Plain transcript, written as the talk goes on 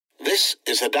This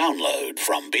is a download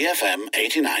from BFM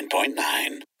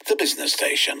 89.9, the business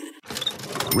station.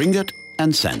 Ringgit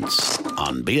and Cents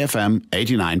on BFM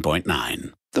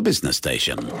 89.9, the business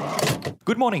station.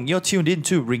 Good morning, you're tuned in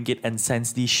to Ringgit and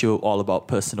Cents, the show all about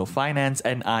personal finance,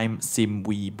 and I'm Sim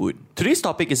Wee Boon. Today's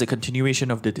topic is a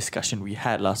continuation of the discussion we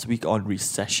had last week on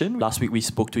recession. Last week we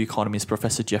spoke to economist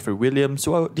Professor Jeffrey Williams,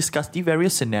 who discussed the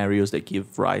various scenarios that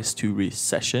give rise to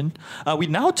recession. We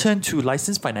now turn to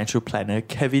licensed financial planner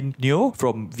Kevin Neo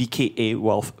from VKA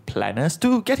Wealth Planners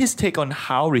to get his take on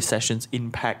how recessions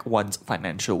impact one's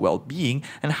financial well-being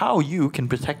and how you can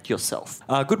protect yourself.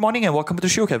 Good morning and welcome to the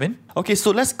show, Kevin. Okay,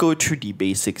 so let's go through the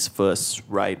basics first,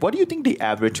 right? What do you think the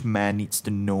average man needs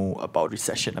to know about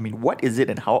recession? I mean, what is it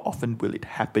and how often will it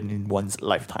happen in one's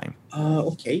lifetime?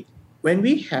 Okay. When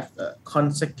we have a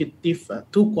consecutive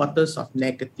 2 quarters of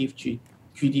negative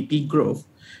GDP growth,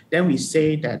 then we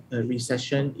say that a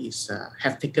recession is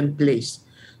have taken place.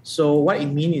 So what it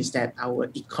means is that our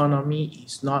economy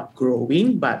is not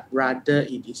growing, but rather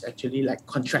it is actually like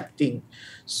contracting.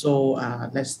 So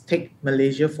let's take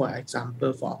Malaysia for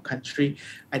example, for our country.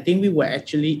 I think we were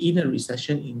actually in a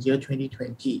recession in year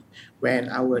 2020 when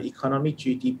our economic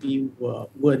GDP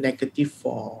were negative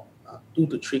for 2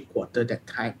 to 3 quarters that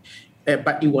time.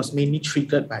 But it was mainly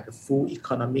triggered by the full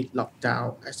economic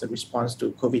lockdown as a response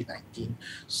to COVID-19.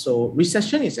 So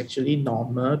recession is actually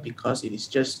normal because it is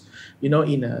just, in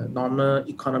a normal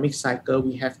economic cycle,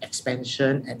 we have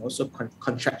expansion and also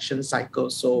contraction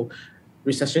cycle. So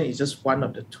recession is just one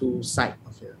of the two sides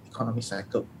of the economic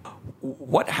cycle.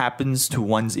 What happens to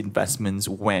one's investments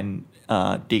when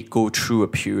they go through a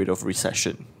period of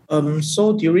recession?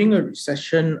 So during a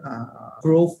recession,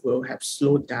 growth will have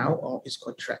slowed down or is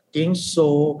contracting.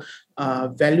 So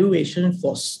valuation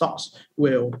for stocks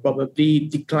will probably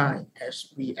decline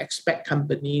as we expect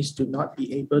companies to not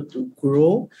be able to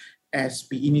grow as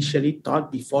we initially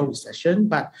thought before recession,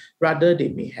 but rather they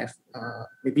may have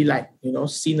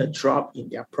seen a drop in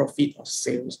their profit or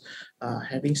sales.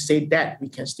 Having said that, we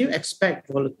can still expect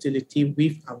volatility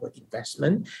with our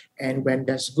investment, and when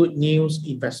there's good news,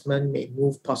 investment may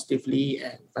move positively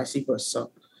and vice versa.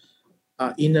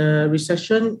 In a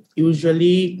recession,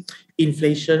 usually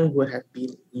inflation will have been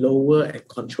lower and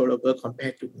controllable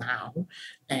compared to now,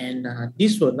 and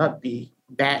this will not be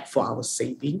bad for our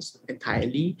savings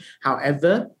entirely.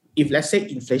 However, if let's say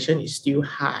inflation is still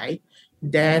high,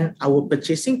 then our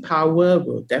purchasing power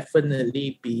will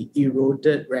definitely be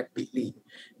eroded rapidly.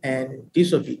 And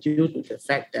this will be due to the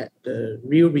fact that the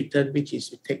real return, which is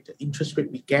we take the interest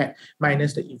rate we get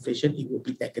minus the inflation, it will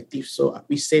be negative. So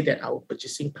we say that our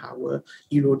purchasing power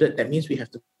eroded. That means we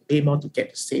have to pay more to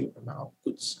get the same amount of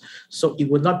goods. So it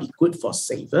will not be good for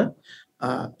saver.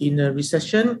 In a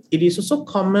recession, it is also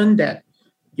common that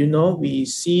we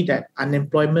see that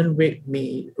unemployment rate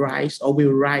may rise or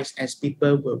will rise as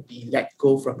people will be let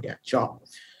go from their job.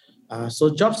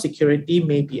 So job security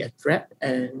may be a threat,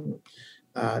 and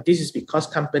this is because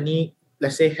company,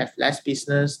 let's say, have less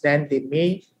business, then they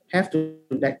may have to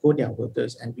let go their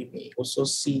workers, and we may also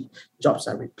see jobs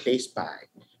are replaced by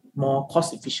more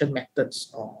cost-efficient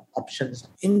methods or options.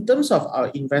 In terms of our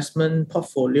investment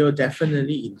portfolio,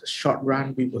 definitely in the short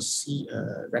run, we will see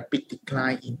a rapid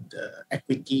decline in the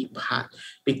equity part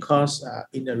because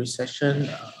in the recession,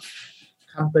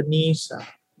 companies,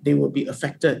 they will be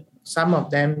affected. Some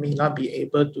of them may not be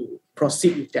able to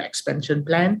proceed with their expansion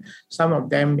plan. Some of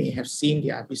them may have seen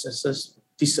their businesses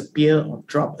disappear or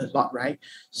drop a lot, right?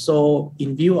 So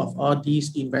in view of all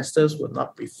these, investors will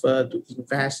not prefer to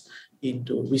invest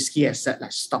into risky assets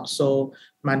like stocks. So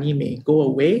money may go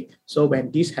away. So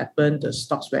when this happens, the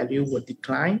stock's value will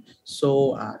decline.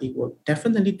 So it will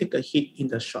definitely take a hit in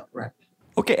the short run.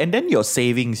 Okay, and then your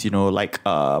savings,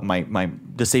 the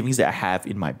savings that I have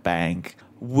in my bank,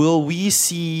 will we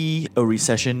see a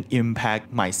recession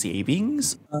impact my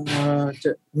savings?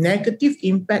 The negative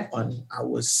impact on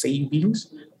our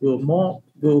savings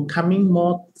will coming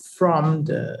more from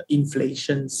the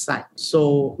inflation side.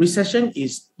 So recession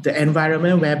is the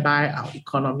environment whereby our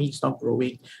economy is not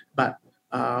growing, but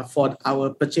for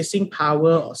our purchasing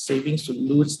power or savings to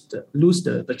lose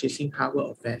the purchasing power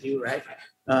of value, right?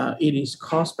 It is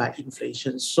caused by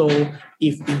inflation. So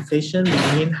if inflation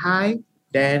remain high,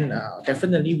 then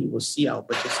definitely we will see our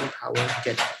purchasing power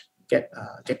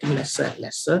getting lesser and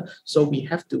lesser. So we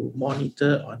have to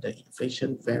monitor on the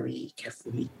inflation very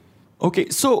carefully. Okay,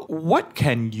 so what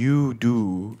can you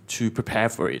do to prepare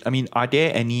for it? I mean, are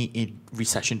there any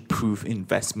recession-proof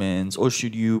investments, or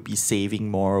should you be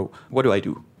saving more? What do I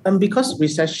do? Because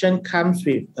recession comes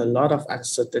with a lot of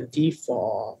uncertainty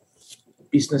for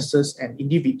businesses and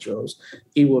individuals,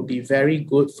 it will be very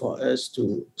good for us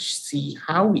to see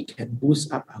how we can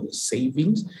boost up our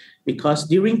savings, because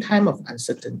during time of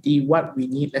uncertainty, what we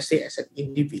need, let's say as an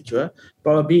individual,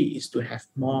 probably is to have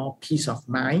more peace of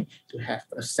mind, to have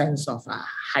a sense of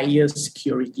higher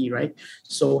security, right?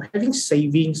 So having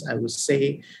savings, I would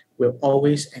say, will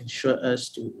always ensure us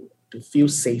to feel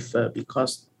safer,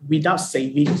 because without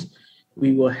savings,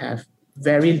 we will have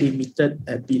very limited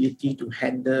ability to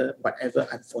handle whatever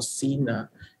unforeseen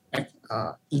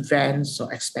events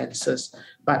or expenses.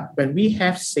 But when we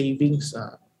have savings,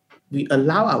 we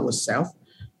allow ourselves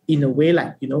in a way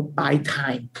like, buy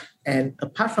time. And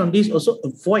apart from this, also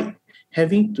avoid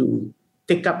having to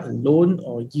take up a loan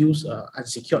or use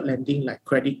unsecured lending like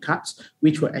credit cards,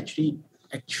 which will actually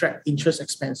attract interest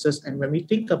expenses. And when we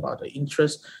think about the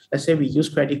interest, let's say we use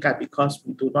credit card because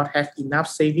we do not have enough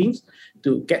savings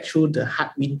to get through the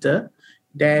hard winter,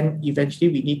 then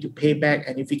eventually we need to pay back.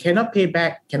 And if we cannot pay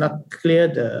back, cannot clear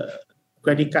the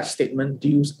credit card statement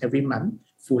dues every month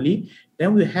fully,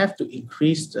 then we have to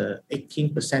increase the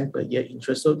 18% per year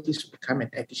interest. So this will become an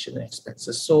additional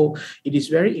expenses. So it is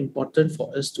very important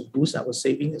for us to boost our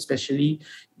savings, especially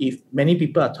if many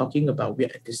people are talking about we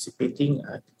are anticipating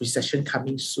a recession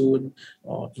coming soon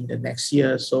or in the next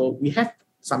year. So we have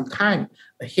some time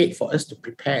ahead for us to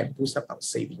prepare and boost up our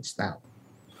savings now.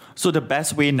 So the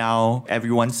best way now,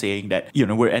 everyone's saying that,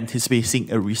 we're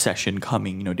anticipating a recession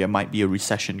coming, there might be a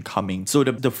recession coming. So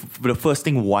the first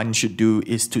thing one should do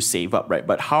is to save up, right?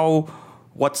 But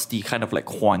what's the kind of like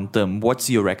quantum? What's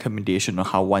your recommendation on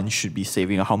how one should be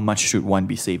saving, or how much should one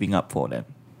be saving up for then?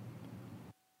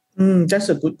 That's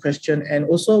a good question. And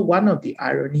also one of the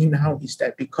irony now is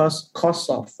that because cost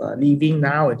of living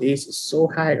nowadays is so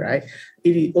high, right?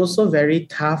 It is also very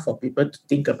tough for people to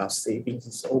think about savings.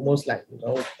 It's almost like,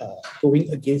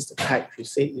 going against the tide. You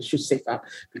say you should save up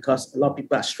because a lot of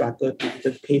people are struggling to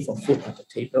even pay for food on the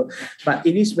table. But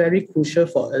it is very crucial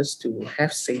for us to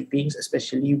have savings,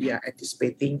 especially we are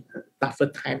anticipating a tougher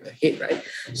time ahead, right?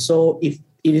 So if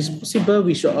it is possible,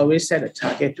 we should always set a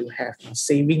target to have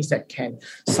savings that can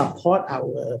support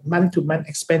our month-to-month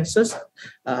expenses,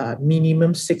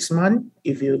 minimum 6 months.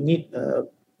 If you need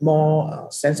more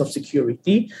sense of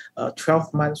security,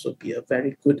 12 months would be a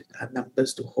very good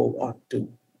numbers to hold on to.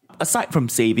 Aside from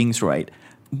savings, right,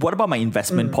 what about my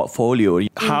investment portfolio?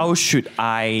 How should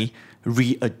I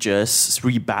readjust,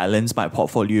 rebalance my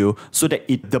portfolio so that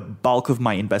the bulk of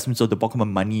my investments or the bulk of my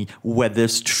money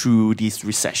weathers through this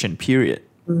recession period?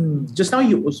 Just now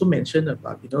you also mentioned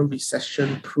about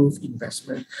recession-proof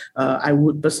investment. I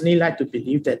would personally like to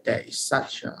believe that there is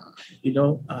such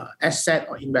asset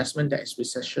or investment that is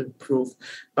recession-proof.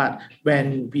 But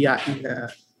when we are in a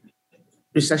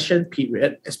recession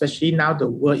period, especially now the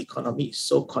world economy is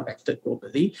so connected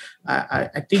globally,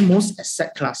 I think most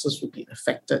asset classes will be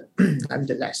affected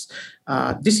nonetheless.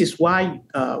 This is why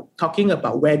talking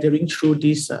about weathering through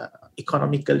this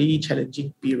economically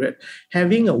challenging period,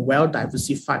 having a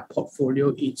well-diversified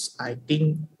portfolio is, I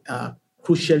think,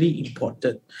 crucially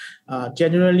important.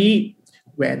 Generally,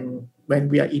 when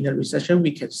we are in a recession,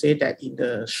 we can say that in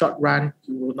the short run,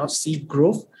 you will not see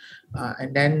growth,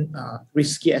 and then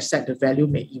risky asset, the value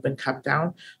may even come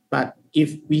down. But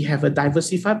if we have a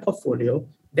diversified portfolio,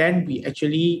 then we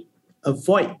actually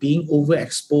avoid being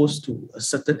overexposed to a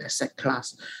certain asset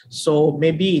class. So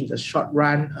maybe in the short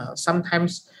run,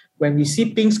 sometimes when we see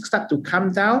things start to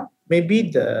come down, maybe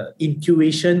the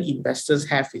intuition investors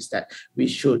have is that we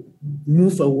should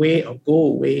move away or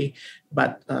go away.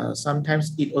 But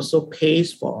sometimes it also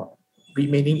pays for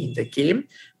remaining in the game.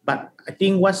 But I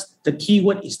think what's the key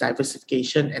word is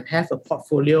diversification, and have a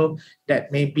portfolio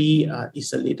that maybe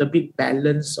is a little bit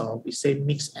balanced, or we say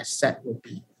mixed asset will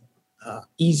be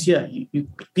easier.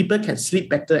 People can sleep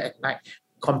better at night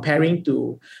comparing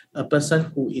to a person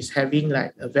who is having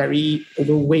like a very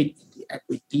overweight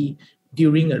equity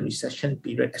during a recession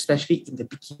period, especially in the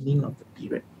beginning of the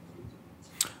period.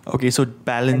 Okay, so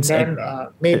balance. And then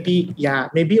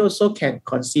maybe also can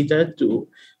consider to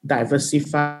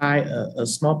diversify a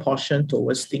small portion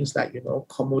towards things like,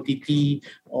 commodity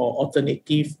or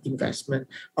alternative investment.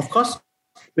 Of course,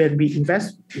 when we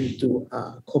invest into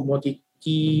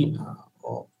commodity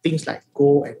or things like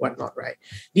gold and whatnot, right?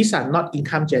 These are not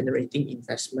income generating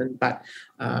investment, but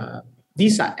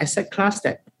these are asset class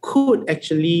that could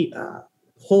actually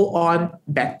hold on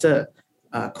better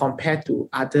compared to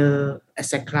other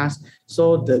asset class.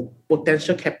 So the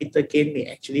potential capital gain may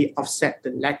actually offset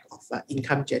the lack of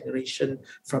income generation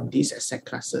from these asset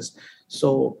classes.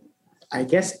 So I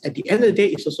guess at the end of the day,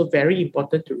 it's also very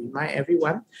important to remind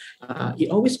everyone. It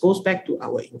always goes back to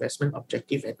our investment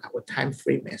objective and our time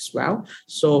frame as well.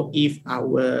 So if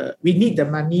we need the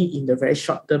money in the very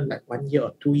short term, like 1 year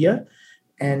or 2 year,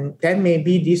 and then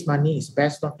maybe this money is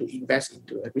best not to invest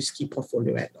into a risky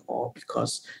portfolio at all,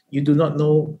 because you do not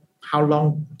know how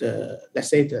long let's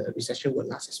say the recession will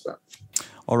last as well.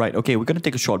 All right, okay, we're going to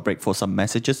take a short break for some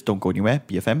messages. Don't go anywhere.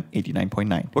 BFM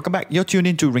 89.9. Welcome back. You're tuned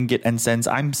into Ringgit and Cents.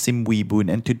 I'm Sim Wee Boon,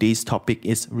 and today's topic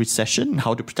is recession,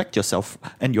 how to protect yourself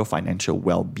and your financial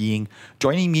well-being.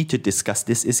 Joining me to discuss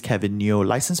this is Kevin Neo,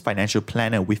 licensed financial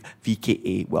planner with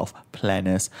VKA Wealth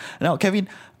Planners. Now, Kevin,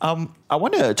 I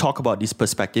want to talk about this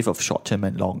perspective of short-term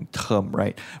and long-term,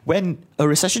 right? When a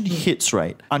recession hits,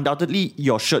 right, undoubtedly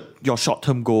your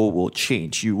short-term goal will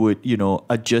change. You would,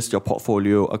 adjust your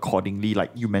portfolio accordingly, like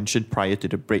you mentioned prior to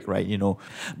the break, right?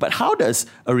 But how does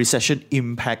a recession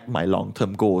impact my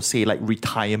long-term goal? Say like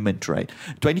retirement, right?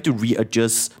 Do I need to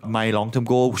readjust my long-term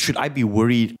goal? Should I be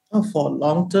worried? For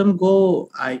long-term goal,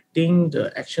 I think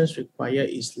the actions required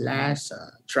is less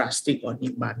drastic or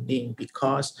demanding,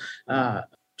 because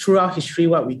throughout history,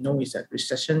 what we know is that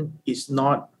recession is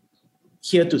not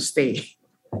here to stay,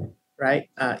 right?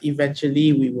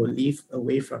 Eventually, we will live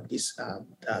away from this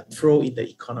throw in the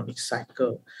economic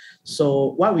cycle.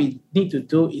 So what we need to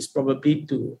do is probably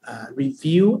to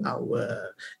review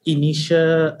our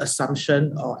initial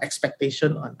assumption or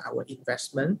expectation on our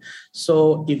investment.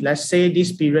 So if, let's say,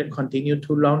 this period continue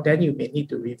too long, then you may need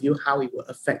to review how it will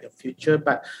affect your future.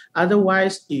 But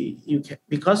otherwise, you can,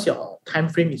 because your time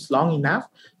frame is long enough,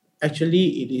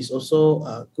 actually, it is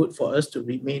also good for us to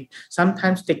remain.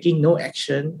 Sometimes taking no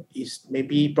action is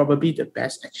probably the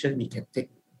best action we can take.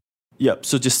 Yep,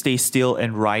 so just stay still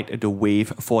and ride the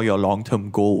wave for your long-term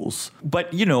goals.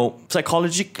 But,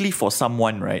 psychologically for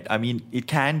someone, right, I mean, it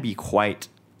can be quite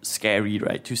scary,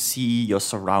 right, to see your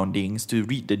surroundings, to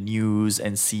read the news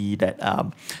and see that,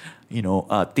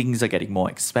 things are getting more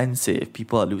expensive.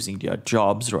 People are losing their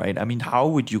jobs, right? I mean, how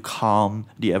would you calm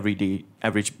the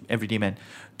everyday man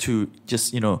to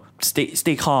just,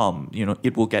 stay calm?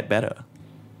 It will get better.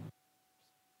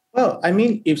 Well, I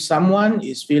mean, if someone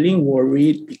is feeling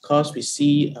worried because we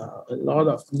see a lot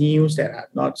of news that are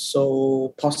not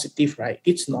so positive, right?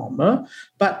 It's normal,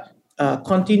 but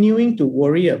continuing to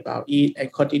worry about it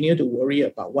and continue to worry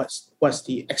about what's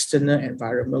the external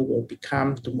environment will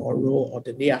become tomorrow or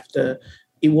the day after,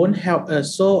 it won't help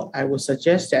us. So I would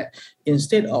suggest that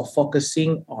instead of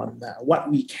focusing on what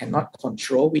we cannot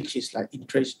control, which is like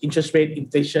interest rate,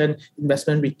 inflation,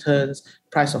 investment returns,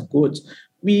 price of goods,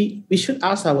 we should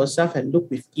ask ourselves and look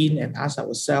within and ask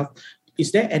ourselves,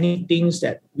 is there any things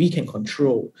that we can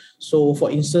control? So for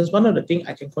instance, one of the things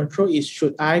I can control is,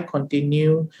 should I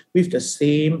continue with the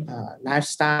same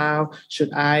lifestyle? Should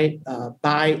I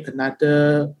buy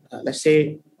another, let's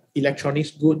say, electronics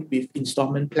good with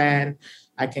installment plan?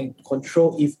 I can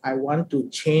control if I want to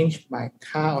change my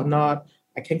car or not.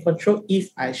 I can control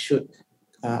if I should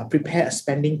prepare a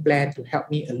spending plan to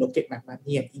help me allocate my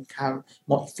money and income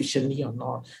more efficiently or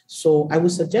not. So I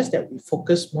would suggest that we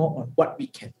focus more on what we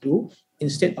can do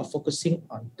instead of focusing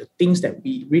on the things that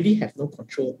we really have no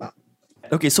control about.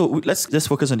 Okay, so let's just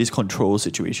focus on this control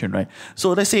situation, right?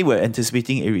 So let's say we're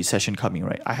anticipating a recession coming,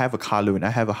 right? I have a car loan, I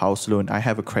have a house loan, I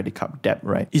have a credit card debt,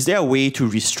 right? Is there a way to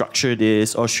restructure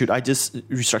this, or should I just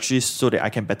restructure this so that I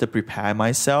can better prepare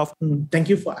myself? Thank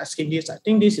you for asking this. I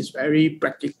think this is very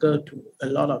practical to a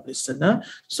lot of listeners.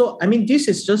 So, I mean, this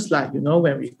is just like, when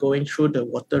we're going through the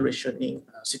water rationing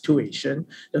situation,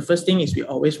 the first thing is we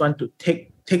always want to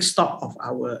take stock of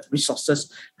our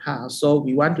resources. So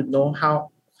we want to know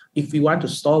if we want to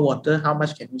store water, how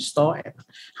much can we store and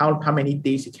how many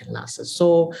days it can last us.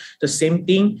 So the same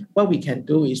thing, what we can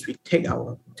do is we take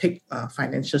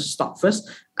financial stock first,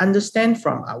 understand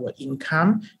from our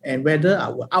income and whether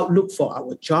our outlook for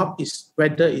our job is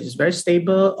whether it is very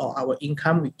stable, or our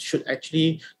income, we should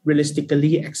actually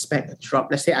realistically expect a drop.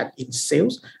 Let's say I'm in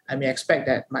sales, I may expect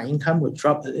that my income will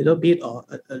drop a little bit or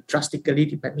drastically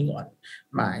depending on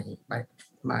my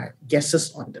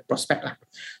guesses on the prospect.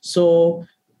 So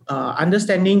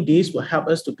understanding this will help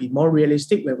us to be more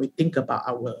realistic when we think about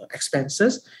our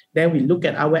expenses. Then we look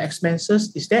at our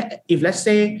expenses. If let's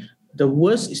say the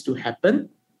worst is to happen,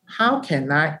 how can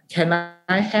I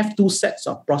have two sets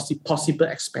of possible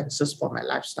expenses for my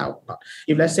lifestyle?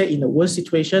 If let's say in the worst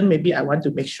situation, maybe I want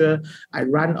to make sure I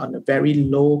run on a very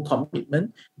low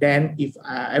commitment. Then if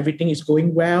everything is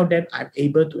going well, then I'm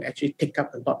able to actually take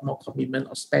up a lot more commitment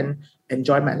or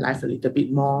enjoy my life a little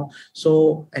bit more.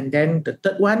 So, and then the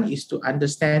third one is to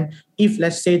understand, if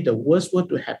let's say the worst were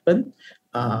to happen,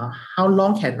 how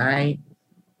long can I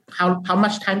how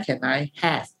much time can I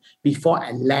have before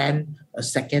I land a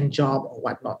second job or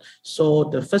whatnot. So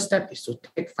the first step is to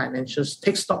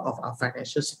take stock of our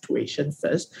financial situation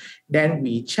first. Then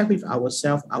we check with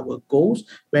ourselves our goals,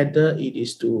 whether it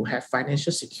is to have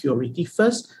financial security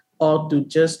first or to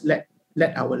just let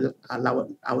our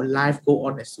life go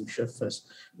on as usual first.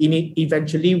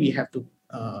 Eventually, we have to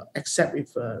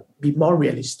be more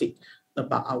realistic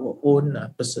about our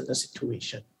own personal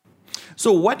situation.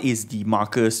 So what is the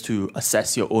markers to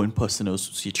assess your own personal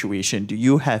situation? Do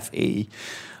you have a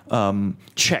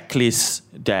checklist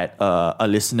that a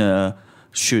listener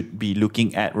should be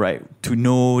looking at, right? To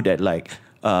know that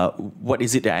what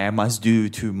is it that I must do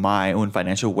to my own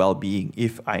financial well-being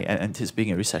if I am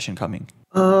anticipating a recession coming?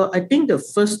 I think the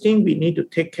first thing we need to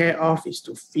take care of is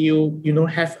to feel,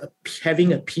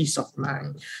 having a peace of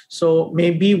mind. So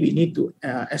maybe we need to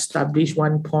establish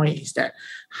one point is that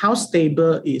how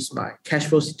stable is my cash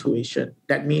flow situation?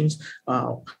 That means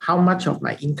how much of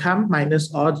my income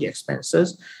minus all the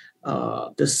expenses,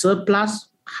 the surplus,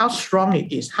 how strong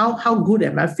it is, how good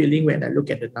am I feeling when I look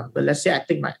at the number? Let's say I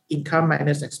take my income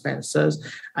minus expenses,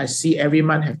 I see every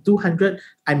month have 200,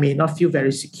 I may not feel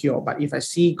very secure. But if I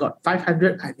see got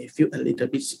 500, I may feel a little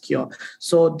bit secure.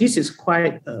 So this is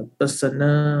quite a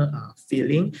personal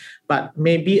feeling. But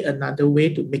maybe another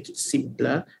way to make it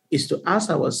simpler is to ask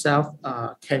ourselves,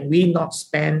 can we not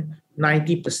spend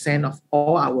 90% of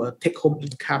all our take-home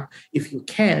income? If you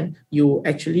can, you're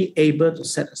actually able to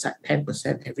set aside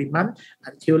 10% every month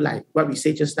until, like what we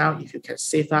say just now, if you can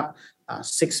save up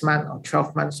 6 months or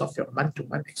 12 months of your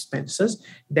month-to-month expenses,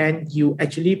 then you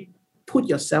actually put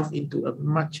yourself into a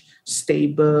much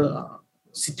stable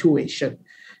situation.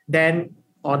 Then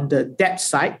on the debt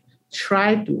side,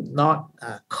 try to not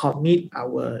commit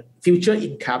our future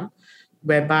income,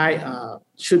 whereby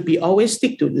should be always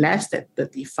stick to less than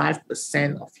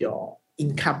 35% of your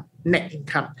income, net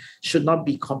income.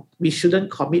 We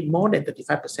shouldn't commit more than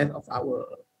 35% of our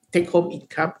take-home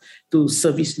income to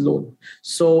service loan.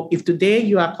 So if today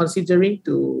you are considering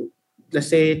to, let's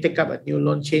say, take up a new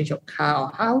loan, change your car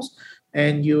or house,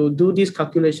 and you do this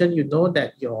calculation, you know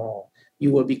that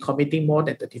you will be committing more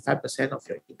than 35% of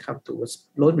your income towards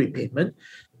loan repayment.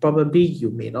 Probably you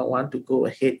may not want to go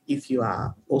ahead if you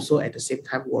are also at the same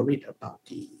time worried about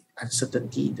the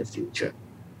uncertainty in the future.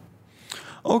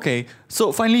 Okay,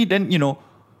 so finally then,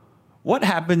 what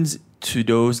happens to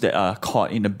those that are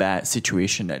caught in a bad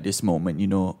situation at this moment?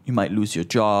 You might lose your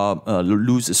job,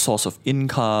 lose a source of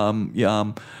income.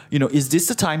 Is this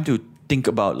the time to think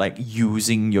about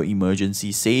using your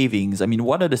emergency savings? I mean,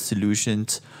 what are the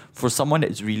solutions for someone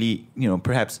that's really,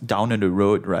 perhaps down on the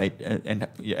road, right? And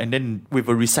then with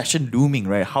a recession looming,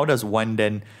 right? How does one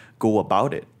then go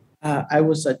about it? I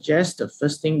would suggest the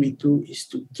first thing we do is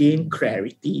to gain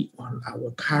clarity on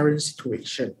our current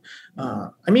situation.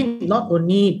 Not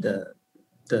only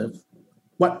the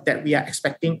what that we are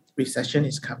expecting recession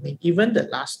is coming, even the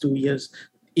last 2 years,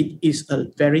 it is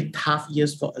a very tough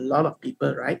years for a lot of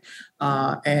people, right?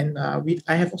 I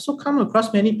have also come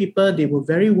across many people, they were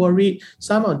very worried.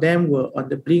 Some of them were on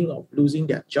the brink of losing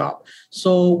their job.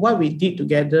 So what we did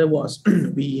together was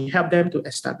we helped them to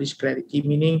establish clarity,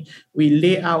 meaning we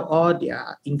lay out all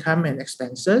their income and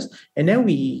expenses, and then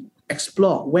we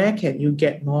explore where can you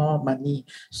get more money.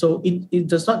 So it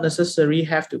does not necessarily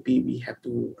have to be we have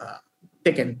to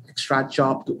take an extra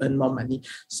job to earn more money.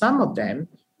 Some of them,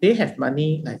 they have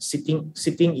money like sitting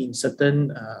in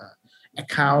certain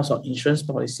accounts or insurance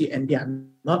policy, and they are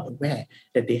not aware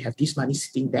that they have this money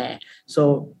sitting there.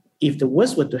 So if the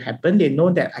worst were to happen, they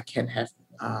know that I can have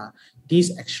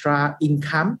this extra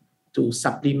income to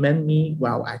supplement me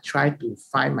while I try to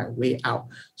find my way out.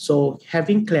 So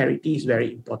having clarity is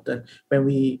very important.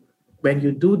 When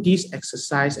you do this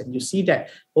exercise and you see that,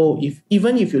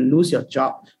 even if you lose your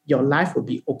job, your life will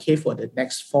be okay for the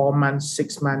next 4 months,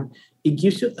 6 months, it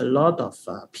gives you a lot of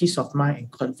peace of mind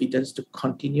and confidence to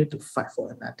continue to fight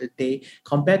for another day,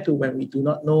 compared to when we do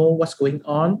not know what's going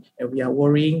on and we are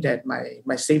worrying that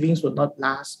my savings will not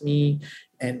last me,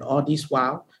 and all these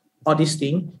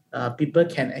things, people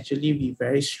can actually be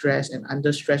very stressed, and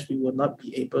under stress, we will not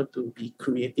be able to be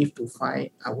creative to find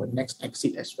our next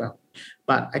exit as well.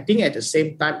 But I think at the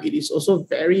same time, it is also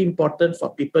very important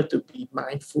for people to be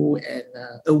mindful and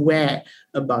aware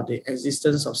about the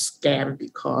existence of scam,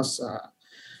 because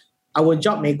our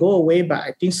job may go away, but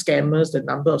I think the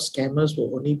number of scammers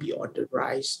will only be on the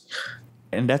rise.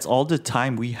 And that's all the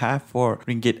time we have for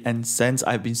Ringgit and Cents.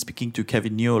 I've been speaking to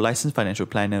Kevin Neo, licensed financial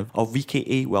planner of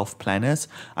VKA Wealth Planners.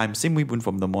 I'm Sim Wee Boon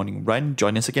from The Morning Run.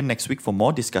 Join us again next week for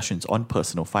more discussions on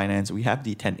personal finance. We have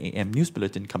the 10 a.m. news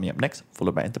bulletin coming up next,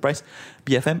 followed by Enterprise,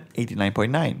 BFM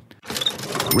 89.9.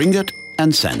 Ringgit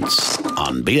and Cents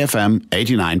on BFM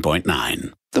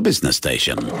 89.9, the business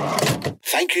station.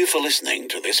 Thank you for listening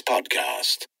to this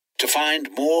podcast. To find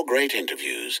more great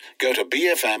interviews, go to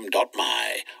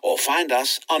bfm.my or find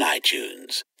us on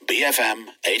iTunes. BFM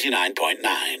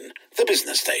 89.9, the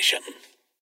business station.